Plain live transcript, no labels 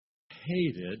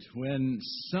hate it when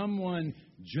someone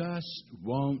just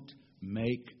won't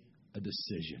make a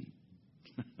decision.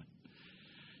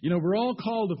 We're all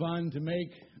called upon to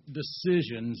make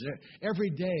decisions every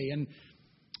day, and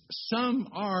some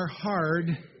are hard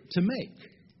to make.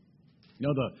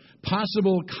 The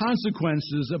possible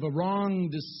consequences of a wrong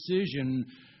decision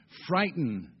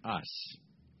frighten us.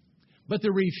 But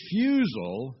the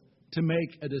refusal to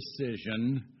make a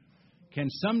decision can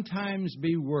sometimes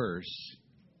be worse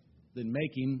than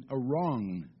making a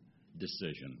wrong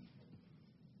decision.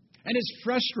 And it's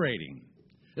frustrating,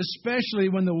 especially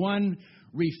when the one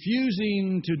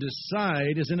refusing to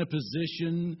decide is in a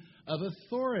position of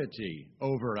authority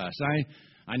over us.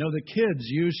 I know the kids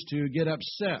used to get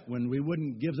upset when we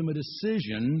wouldn't give them a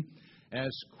decision as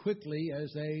quickly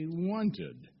as they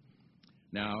wanted.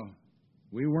 Now,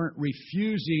 we weren't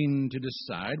refusing to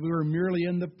decide. We were merely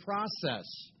in the process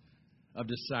of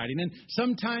deciding. And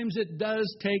sometimes it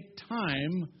does take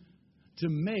time to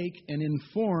make an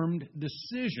informed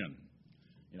decision.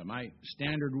 My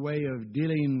standard way of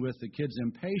dealing with the kids'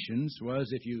 impatience was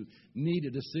if you need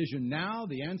a decision now,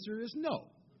 the answer is no.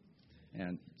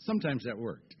 And sometimes that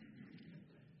worked.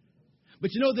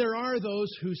 But there are those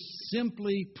who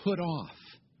simply put off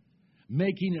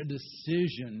making a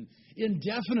decision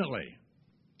indefinitely.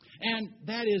 And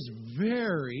that is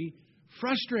very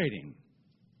frustrating.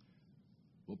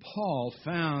 Well, Paul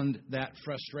found that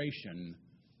frustration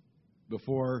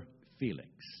before Felix.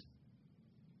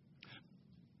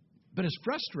 But as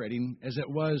frustrating as it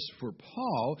was for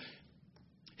Paul,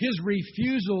 his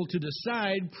refusal to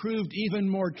decide proved even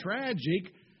more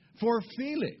tragic for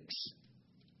Felix.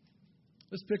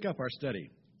 Let's pick up our study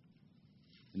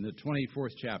in the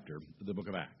 24th chapter of the book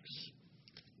of Acts.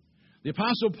 The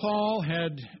Apostle Paul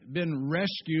had been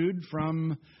rescued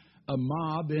from a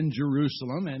mob in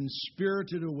Jerusalem and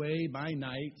spirited away by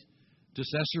night to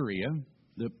Caesarea,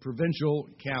 the provincial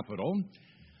capital,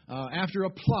 after a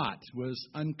plot was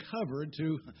uncovered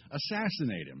to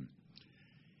assassinate him.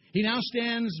 He now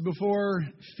stands before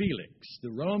Felix,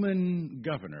 the Roman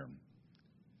governor,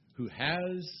 who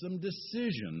has some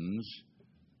decisions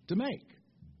to make.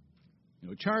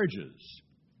 Charges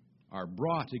are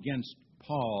brought against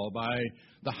Paul by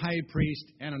the high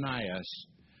priest Ananias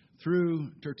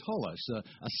through Tertullus,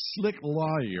 a slick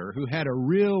lawyer who had a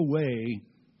real way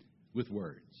with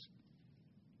words.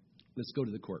 Let's go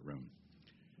to the courtroom.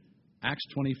 Acts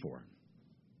 24.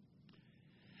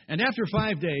 And after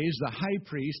 5 days, the high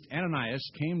priest Ananias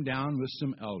came down with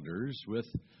some elders, with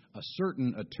a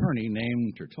certain attorney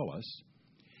named Tertullus,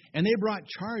 and they brought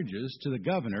charges to the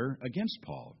governor against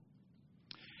Paul.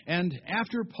 And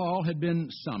after Paul had been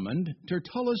summoned,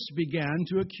 Tertullus began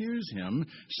to accuse him,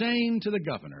 saying to the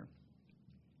governor,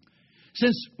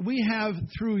 "Since we have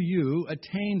through you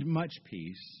attained much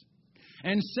peace,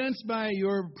 and since by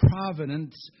your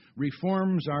providence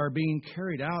reforms are being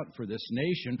carried out for this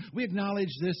nation, we acknowledge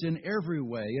this in every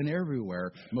way and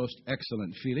everywhere, most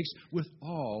excellent Felix, with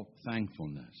all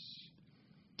thankfulness.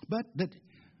 But that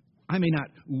I may not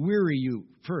weary you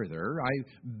further, I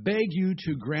beg you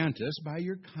to grant us, by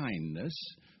your kindness,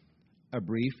 a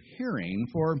brief hearing,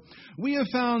 for we have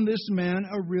found this man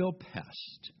a real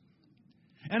pest,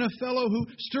 and a fellow who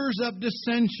stirs up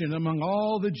dissension among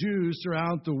all the Jews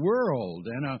throughout the world,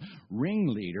 and a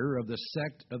ringleader of the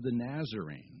sect of the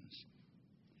Nazarenes.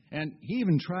 And he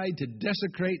even tried to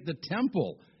desecrate the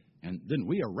temple, and then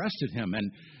we arrested him,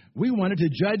 and we wanted to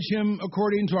judge him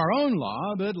according to our own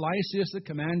law, but Lysias the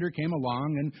commander came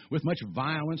along and with much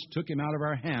violence took him out of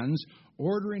our hands,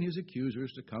 ordering his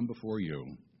accusers to come before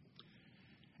you.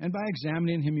 And by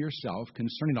examining him yourself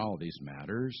concerning all these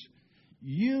matters,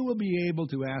 you will be able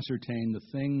to ascertain the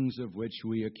things of which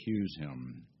we accuse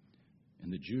him."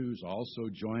 And the Jews also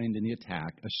joined in the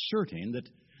attack, asserting that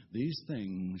these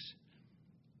things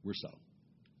were so.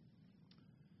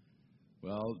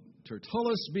 Well,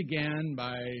 Tertullus began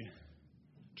by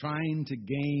trying to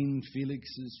gain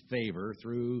Felix's favor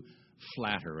through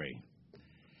flattery,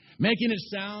 making it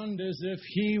sound as if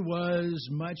he was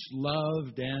much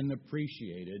loved and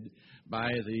appreciated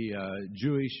by the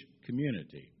Jewish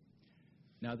community.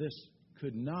 Now, this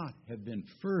could not have been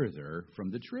further from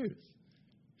the truth.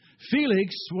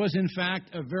 Felix was, in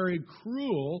fact, a very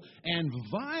cruel and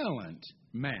violent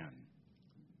man.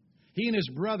 He and his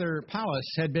brother Pallas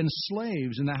had been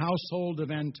slaves in the household of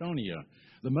Antonia,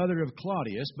 the mother of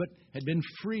Claudius, but had been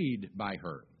freed by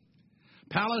her.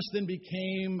 Pallas then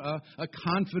became a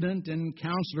confidant and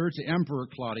counselor to Emperor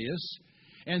Claudius,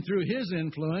 and through his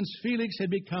influence, Felix had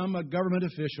become a government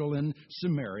official in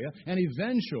Samaria, and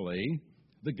eventually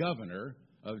the governor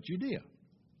of Judea.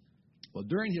 Well,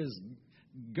 during his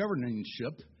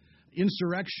governorship,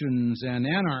 insurrections and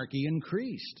anarchy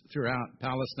increased throughout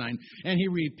Palestine, and he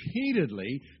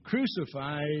repeatedly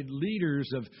crucified leaders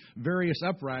of various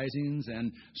uprisings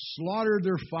and slaughtered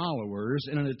their followers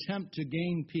in an attempt to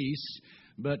gain peace,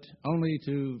 but only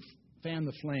to fan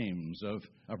the flames of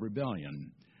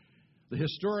rebellion. The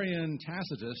historian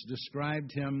Tacitus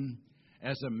described him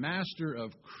as a master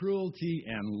of cruelty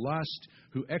and lust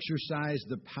who exercised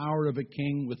the power of a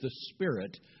king with the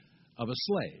spirit of a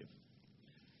slave.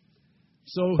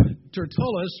 So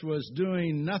Tertullus was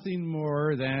doing nothing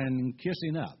more than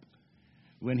kissing up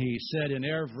when he said in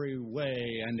every way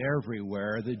and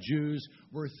everywhere the Jews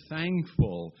were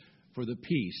thankful for the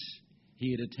peace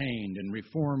he had attained and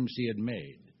reforms he had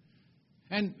made.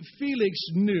 And Felix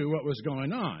knew what was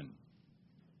going on,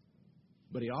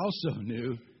 but he also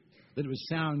knew that it would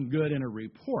sound good in a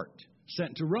report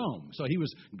sent to Rome, so he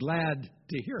was glad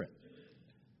to hear it.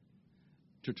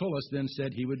 Tertullus then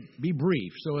said he would be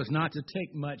brief so as not to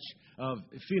take much of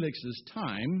Felix's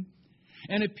time,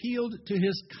 and appealed to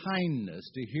his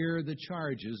kindness to hear the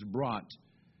charges brought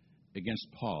against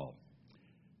Paul.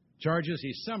 Charges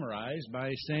he summarized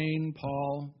by saying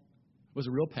Paul was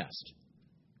a real pest.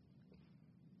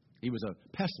 He was a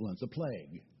pestilence, a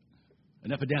plague,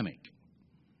 an epidemic.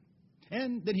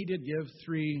 And then he did give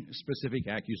three specific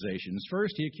accusations.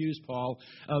 First, he accused Paul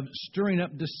of stirring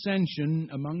up dissension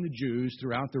among the Jews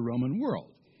throughout the Roman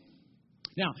world.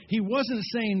 Now, he wasn't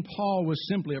saying Paul was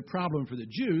simply a problem for the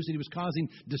Jews, that he was causing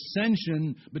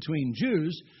dissension between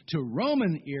Jews. To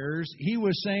Roman ears, he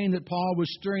was saying that Paul was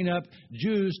stirring up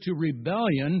Jews to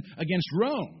rebellion against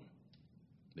Rome,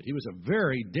 that he was a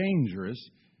very dangerous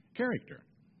character.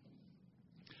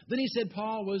 Then he said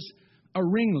Paul was a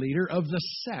ringleader of the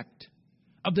sect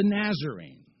of the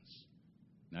Nazarenes.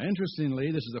 Now, interestingly,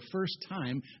 this is the first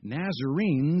time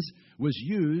Nazarenes was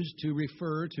used to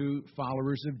refer to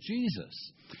followers of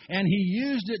Jesus. And he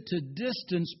used it to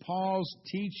distance Paul's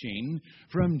teaching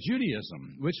from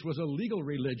Judaism, which was a legal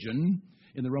religion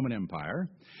in the Roman Empire,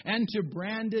 and to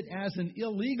brand it as an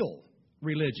illegal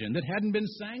religion that hadn't been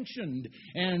sanctioned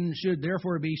and should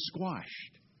therefore be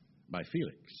squashed by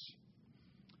Felix.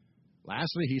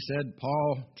 Lastly, he said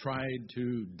Paul tried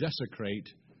to desecrate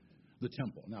the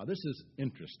temple. Now, this is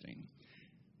interesting.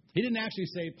 He didn't actually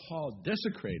say Paul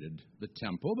desecrated the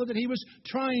temple, but that he was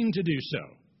trying to do so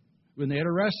when they had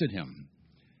arrested him,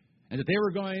 and that they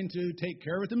were going to take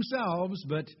care of it themselves,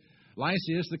 but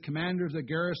Lysias, the commander of the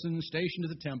garrison stationed at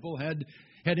the temple, had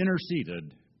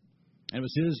interceded, and it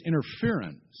was his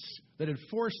interference that had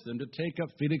forced them to take up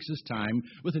Felix's time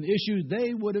with an issue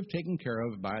they would have taken care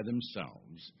of by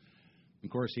themselves. Of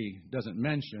course, he doesn't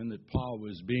mention that Paul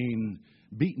was being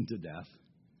beaten to death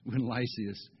when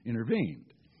Lysias intervened.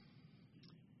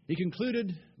 He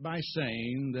concluded by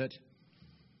saying that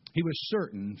he was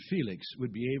certain Felix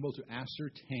would be able to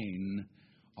ascertain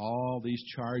all these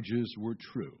charges were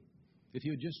true if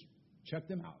he would just check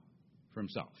them out for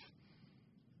himself.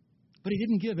 But he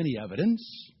didn't give any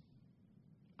evidence,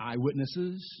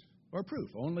 eyewitnesses, or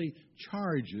proof, only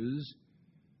charges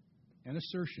and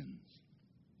assertions.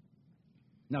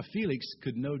 Now, Felix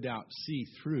could no doubt see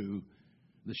through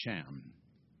the sham.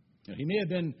 He may have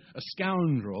been a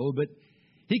scoundrel, but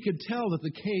he could tell that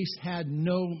the case had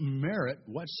no merit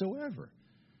whatsoever.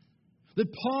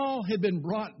 That Paul had been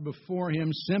brought before him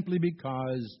simply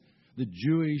because the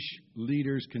Jewish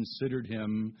leaders considered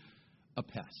him a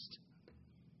pest.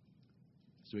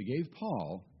 So he gave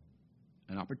Paul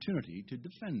an opportunity to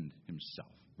defend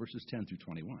himself. Verses 10 through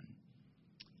 21.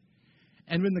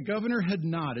 And when the governor had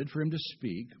nodded for him to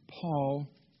speak, Paul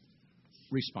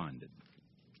responded.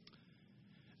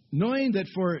 Knowing that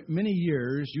for many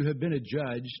years you have been a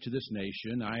judge to this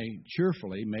nation, I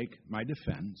cheerfully make my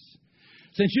defense.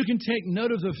 Since you can take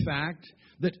note of the fact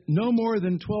that no more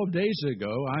than 12 days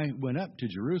ago I went up to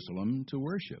Jerusalem to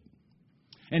worship.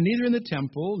 And neither in the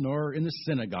temple, nor in the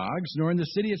synagogues, nor in the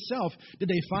city itself did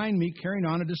they find me carrying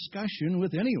on a discussion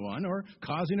with anyone or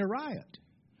causing a riot.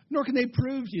 Nor can they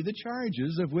prove to you the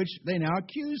charges of which they now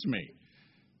accuse me.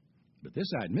 But this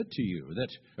I admit to you, that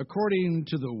according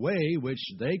to the way which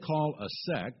they call a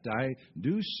sect, I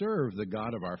do serve the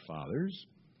God of our fathers,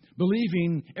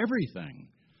 believing everything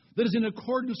that is in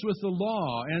accordance with the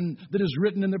law and that is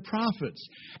written in the prophets,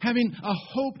 having a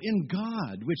hope in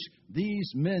God, which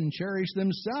these men cherish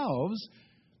themselves,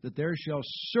 that there shall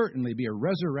certainly be a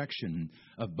resurrection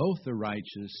of both the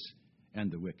righteous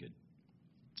and the wicked.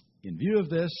 In view of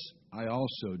this, I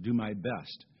also do my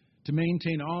best to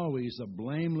maintain always a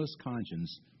blameless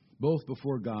conscience, both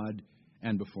before God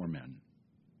and before men.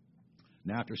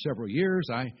 And after several years,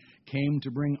 I came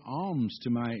to bring alms to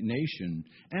my nation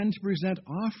and to present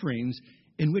offerings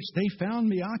in which they found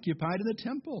me occupied in the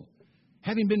temple,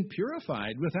 having been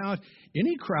purified without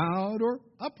any crowd or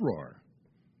uproar.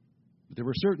 But there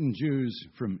were certain Jews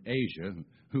from Asia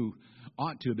who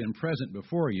ought to have been present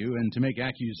before you and to make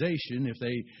accusation if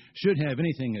they should have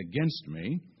anything against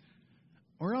me.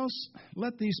 Or else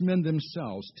let these men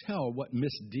themselves tell what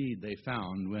misdeed they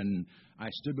found when I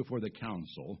stood before the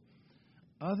council,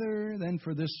 other than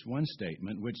for this one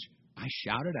statement, which I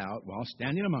shouted out while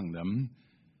standing among them,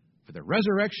 for the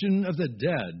resurrection of the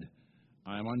dead,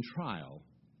 I am on trial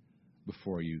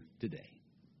before you today.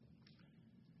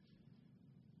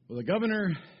 Well, the governor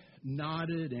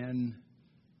nodded and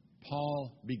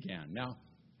Paul began. Now,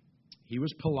 he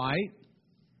was polite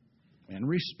and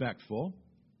respectful.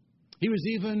 He was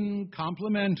even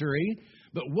complimentary,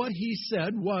 but what he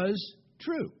said was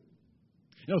true.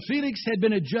 You know, Felix had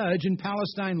been a judge in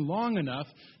Palestine long enough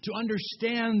to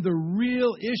understand the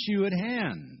real issue at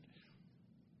hand.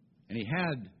 And he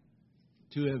had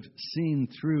to have seen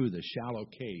through the shallow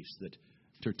case that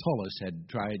Tertullus had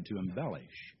tried to embellish.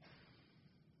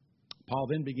 Paul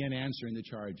then began answering the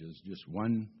charges, just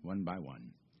one by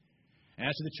one.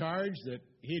 As to the charge that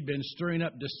he had been stirring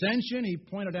up dissension, he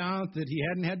pointed out that he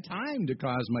hadn't had time to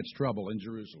cause much trouble in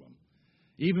Jerusalem,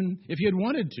 even if he had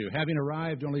wanted to, having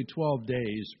arrived only 12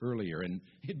 days earlier, and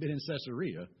he'd been in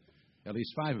Caesarea at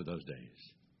least 5 of those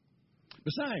days.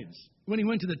 Besides, when he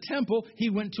went to the temple, he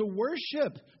went to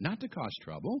worship, not to cause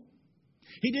trouble.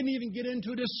 He didn't even get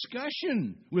into a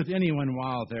discussion with anyone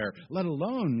while there, let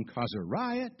alone cause a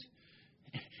riot.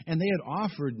 And they had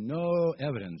offered no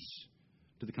evidence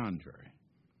to the contrary.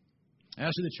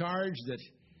 As to the charge that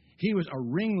he was a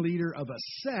ringleader of a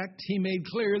sect, he made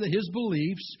clear that his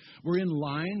beliefs were in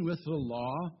line with the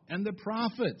law and the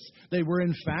prophets. They were,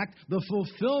 in fact, the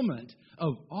fulfillment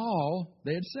of all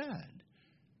they had said,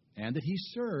 and that he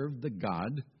served the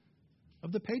God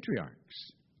of the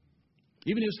patriarchs.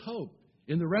 Even his hope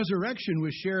in the resurrection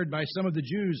was shared by some of the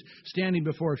Jews standing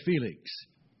before Felix.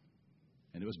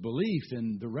 And it was belief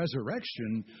in the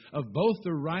resurrection of both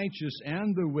the righteous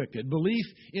and the wicked, belief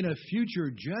in a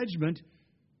future judgment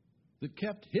that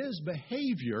kept his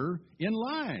behavior in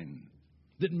line,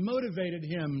 that motivated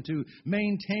him to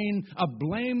maintain a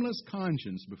blameless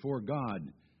conscience before God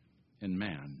and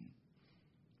man.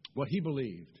 What he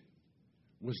believed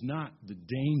was not the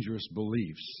dangerous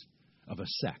beliefs of a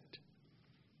sect.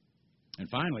 And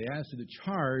finally, as to the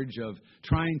charge of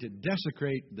trying to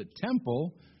desecrate the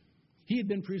temple, he had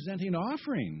been presenting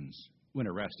offerings when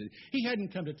arrested. He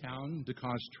hadn't come to town to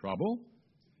cause trouble.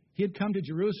 He had come to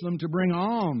Jerusalem to bring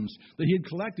alms that he had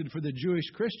collected for the Jewish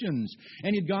Christians,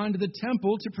 and he'd gone to the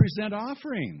temple to present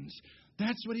offerings.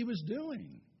 That's what he was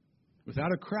doing,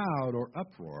 without a crowd or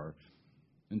uproar,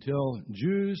 until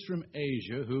Jews from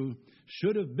Asia, who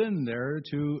should have been there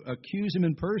to accuse him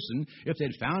in person if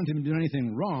they'd found him doing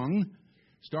anything wrong,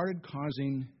 started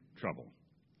causing trouble.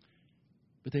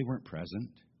 But they weren't present.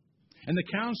 And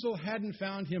the council hadn't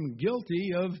found him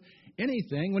guilty of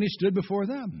anything when he stood before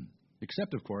them,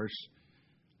 except, of course,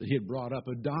 that he had brought up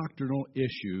a doctrinal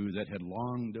issue that had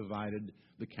long divided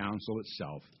the council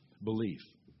itself, belief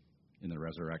in the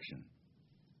resurrection.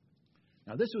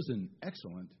 Now, this was an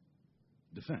excellent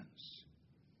defense.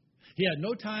 He had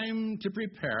no time to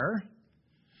prepare,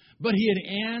 but he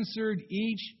had answered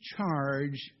each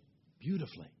charge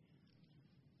beautifully.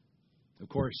 Of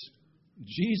course,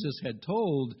 Jesus had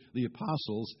told the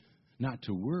apostles not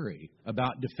to worry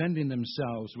about defending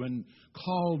themselves when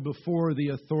called before the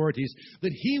authorities,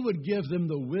 that he would give them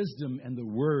the wisdom and the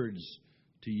words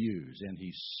to use, and he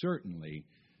certainly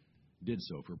did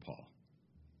so for Paul.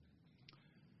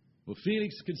 Well,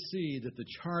 Felix could see that the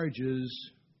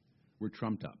charges were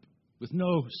trumped up with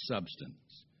no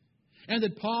substance, and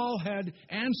that Paul had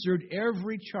answered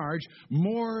every charge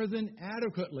more than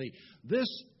adequately. This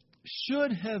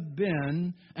should have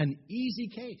been an easy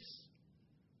case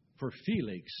for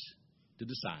Felix to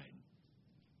decide.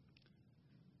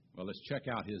 Well, let's check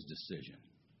out his decision,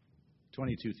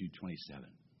 22 through 27.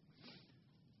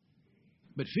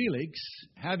 But Felix,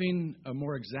 having a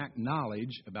more exact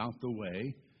knowledge about the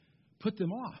way, put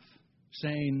them off,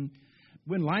 saying,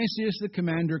 "When Lysias the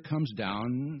commander comes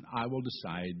down, I will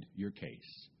decide your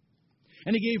case."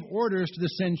 And he gave orders to the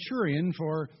centurion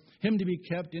for him to be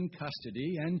kept in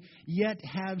custody and yet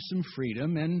have some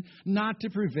freedom, and not to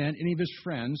prevent any of his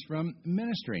friends from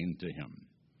ministering to him.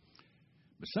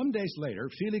 But some days later,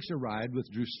 Felix arrived with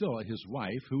Drusilla, his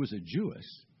wife, who was a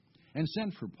Jewess, and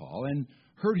sent for Paul and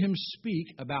heard him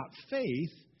speak about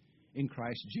faith in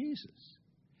Christ Jesus.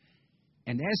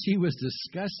 And as he was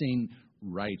discussing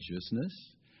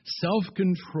righteousness,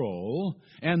 self-control,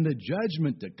 and the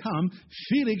judgment to come,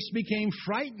 Felix became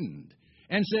frightened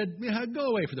and said, "Yeah, go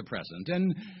away for the present,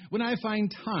 and when I find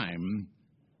time,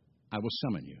 I will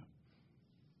summon you."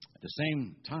 At the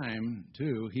same time,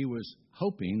 too, he was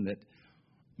hoping that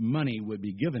money would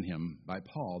be given him by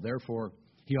Paul. Therefore,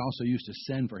 he also used to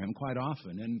send for him quite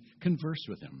often and converse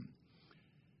with him.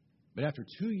 But after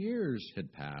 2 years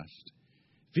had passed,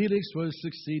 Felix was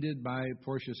succeeded by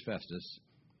Porcius Festus,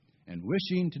 and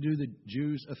wishing to do the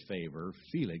Jews a favor,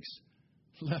 Felix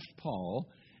left Paul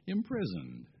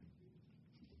imprisoned.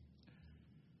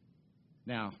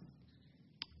 Now,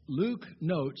 Luke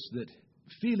notes that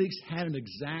Felix had an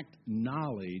exact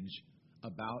knowledge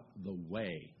about the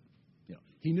way.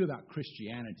 He knew about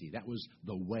Christianity. That was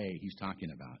the way he's talking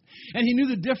about. And he knew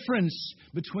the difference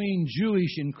between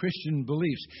Jewish and Christian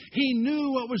beliefs. He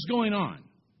knew what was going on.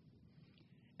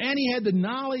 And he had the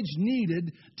knowledge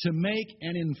needed to make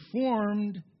an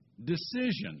informed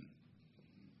decision.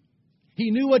 He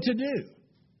knew what to do.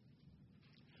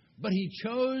 But he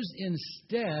chose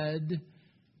instead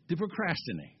to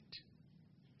procrastinate.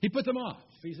 He put them off.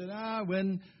 He said,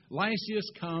 when Lysias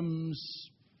comes,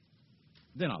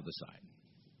 then I'll decide.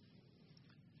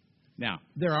 Now,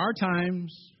 there are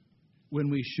times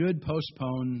when we should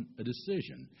postpone a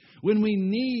decision, when we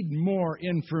need more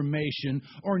information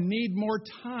or need more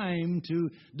time to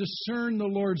discern the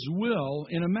Lord's will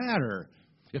in a matter.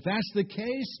 If that's the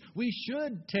case, we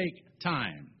should take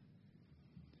time.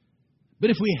 But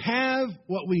if we have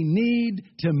what we need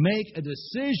to make a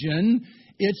decision,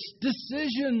 it's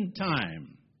decision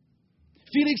time.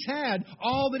 Felix had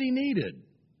all that he needed.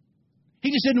 He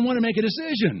just didn't want to make a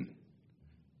decision.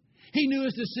 He knew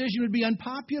his decision would be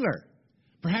unpopular,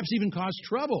 perhaps even cause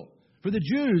trouble for the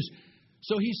Jews.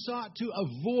 So he sought to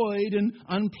avoid an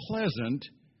unpleasant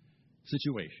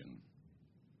situation.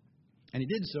 And he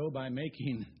did so by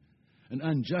making an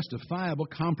unjustifiable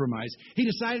compromise. He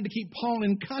decided to keep Paul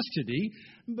in custody,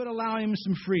 but allow him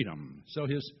some freedom so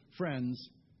his friends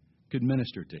could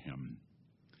minister to him.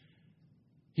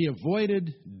 He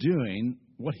avoided doing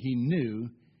what he knew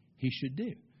he should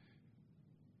do.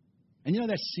 And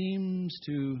that seems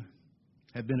to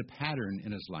have been a pattern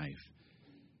in his life.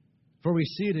 For we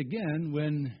see it again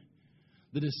when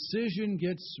the decision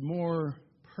gets more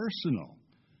personal.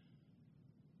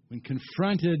 When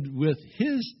confronted with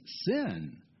his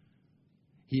sin,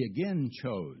 he again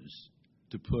chose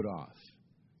to put off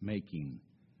making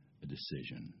a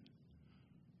decision.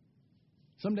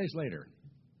 Some days later,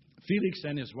 Felix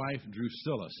and his wife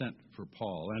Drusilla sent for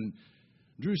Paul. And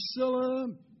Drusilla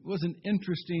was an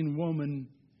interesting woman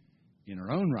in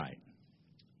her own right.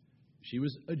 She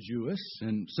was a Jewess,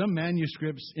 and some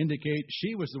manuscripts indicate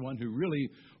she was the one who really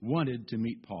wanted to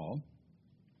meet Paul.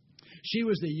 She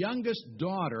was the youngest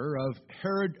daughter of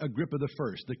Herod Agrippa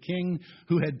I, the king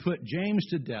who had put James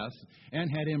to death and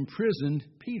had imprisoned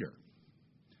Peter,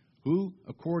 who,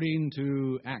 according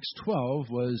to Acts 12,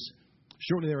 was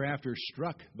shortly thereafter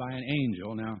struck by an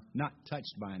angel. Now, not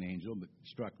touched by an angel, but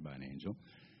struck by an angel,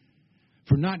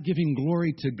 for not giving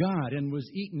glory to God, and was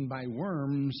eaten by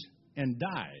worms and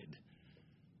died.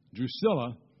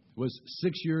 Drusilla was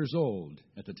 6 years old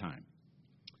at the time.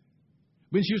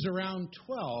 When she was around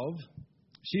 12,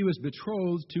 she was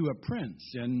betrothed to a prince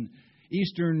in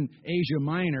eastern Asia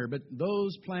Minor, but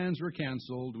those plans were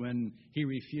canceled when he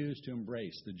refused to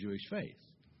embrace the Jewish faith.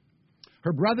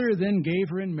 Her brother then gave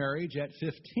her in marriage at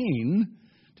 15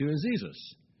 to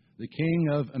Azizus, the king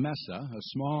of Emesa, a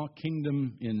small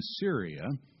kingdom in Syria,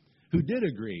 who did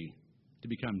agree to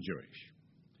become Jewish.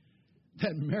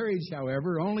 That marriage,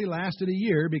 however, only lasted a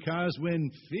year because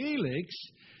when Felix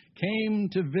came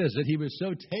to visit, he was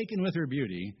so taken with her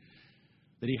beauty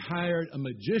that he hired a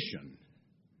magician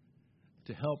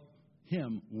to help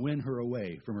him win her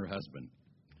away from her husband.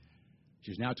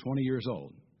 She's now 20 years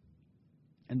old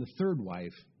and the third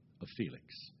wife of Felix.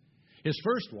 His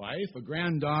first wife, a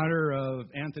granddaughter of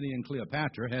Antony and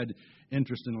Cleopatra, had,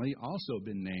 interestingly, also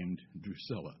been named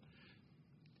Drusilla.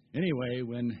 Anyway,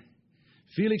 when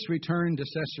Felix returned to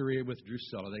Caesarea with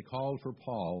Drusilla, they called for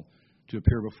Paul to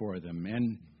appear before them,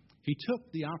 and he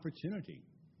took the opportunity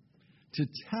to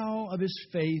tell of his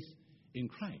faith in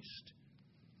Christ.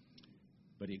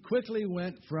 But he quickly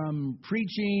went from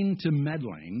preaching to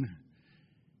meddling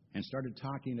and started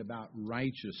talking about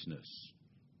righteousness,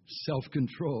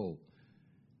 self-control,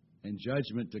 and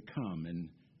judgment to come, and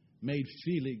made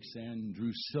Felix and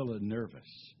Drusilla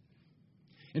nervous.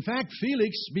 In fact,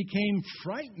 Felix became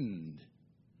frightened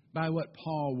by what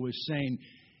Paul was saying.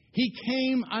 He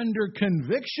came under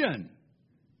conviction.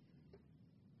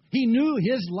 He knew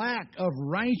his lack of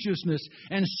righteousness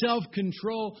and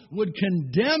self-control would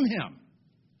condemn him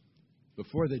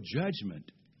before the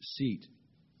judgment seat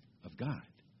of God.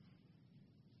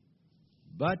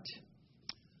 But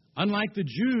unlike the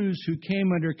Jews who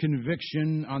came under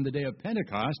conviction on the day of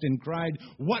Pentecost and cried,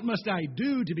 "What must I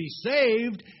do to be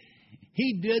saved?"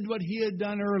 he did what he had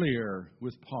done earlier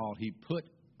with Paul. He put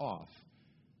off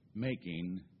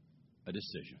making a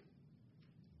decision.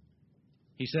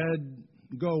 He said,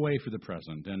 "Go away for the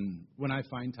present, and when I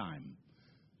find time,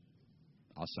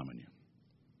 I'll summon you."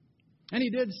 And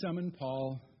he did summon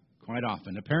Paul quite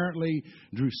often. Apparently,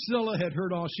 Drusilla had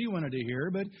heard all she wanted to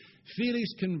hear, but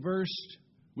Felix conversed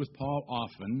with Paul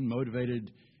often,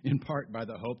 motivated in part by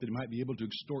the hope that he might be able to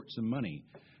extort some money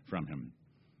from him.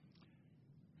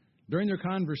 During their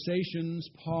conversations,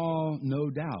 Paul,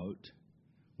 no doubt,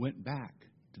 went back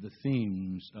to the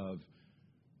themes of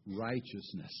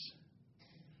righteousness,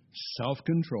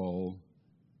 self-control,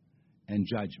 and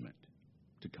judgment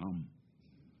to come.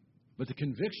 But the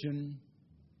conviction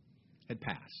had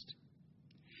passed.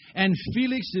 And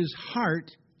Felix's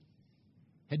heart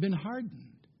had been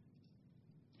hardened.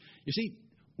 You see,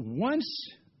 once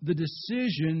the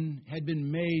decision had been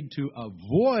made to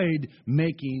avoid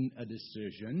making a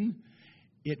decision,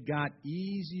 it got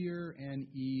easier and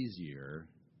easier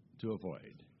to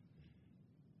avoid.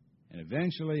 And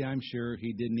eventually, I'm sure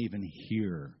he didn't even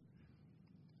hear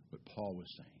what Paul was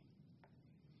saying.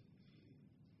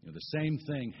 The same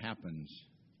thing happens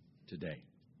today.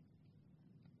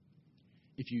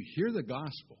 If you hear the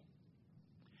gospel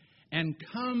and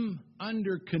come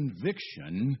under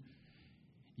conviction,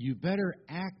 you better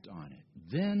act on it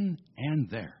then and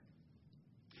there.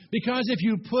 Because if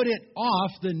you put it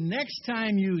off, the next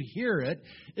time you hear it,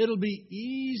 it'll be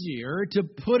easier to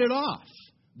put it off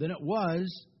than it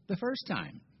was the first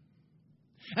time.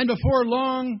 And before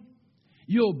long,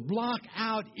 you'll block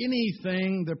out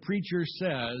anything the preacher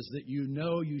says that you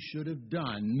know you should have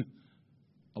done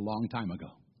a long time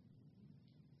ago.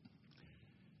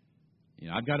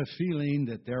 I've got a feeling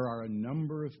that there are a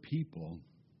number of people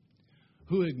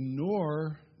who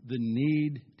ignore the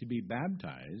need to be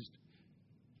baptized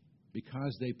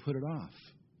because they put it off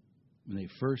when they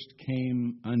first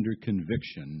came under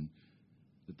conviction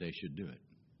that they should do it.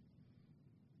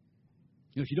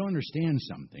 If you don't understand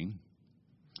something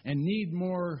and need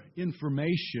more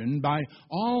information, by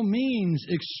all means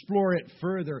explore it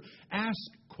further. Ask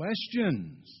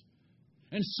questions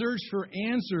and search for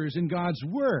answers in God's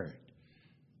Word.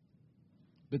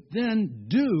 But then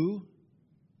do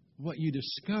what you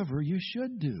discover you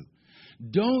should do.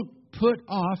 Don't put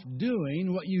off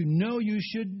doing what you know you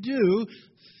should do,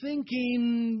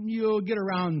 thinking you'll get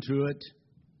around to it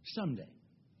someday.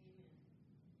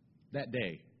 That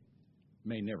day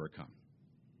may never come.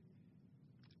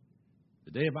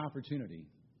 The day of opportunity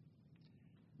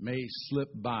may slip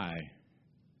by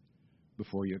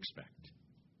before you expect.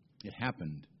 It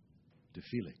happened to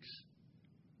Felix.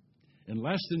 In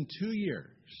less than 2 years,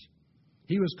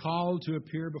 he was called to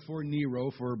appear before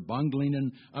Nero for bungling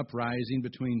an uprising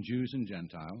between Jews and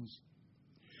Gentiles.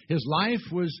 His life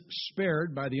was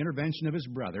spared by the intervention of his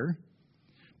brother,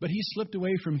 but he slipped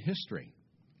away from history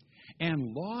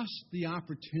and lost the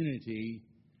opportunity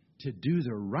to do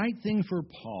the right thing for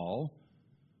Paul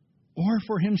or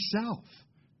for himself,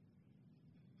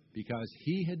 because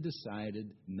he had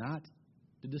decided not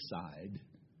to decide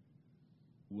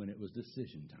when it was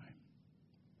decision time.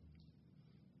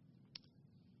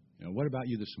 What about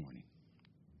you this morning?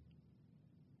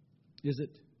 Is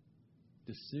it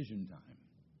decision time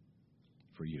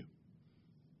for you?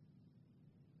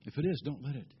 If it is, don't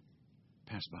let it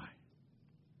pass by.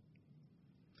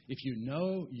 If you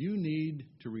know you need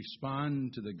to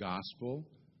respond to the gospel,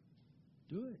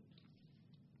 do it.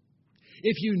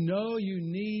 If you know you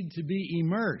need to be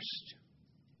immersed,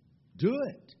 do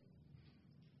it.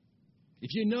 If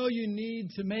you know you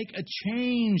need to make a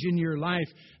change in your life,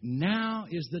 now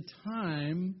is the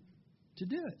time to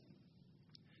do it.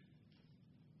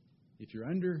 If you're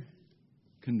under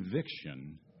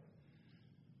conviction,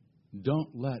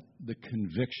 don't let the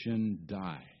conviction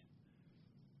die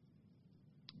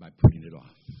by putting it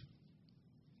off.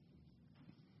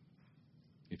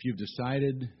 If you've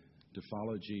decided to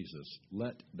follow Jesus,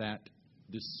 let that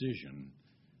decision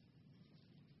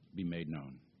be made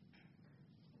known.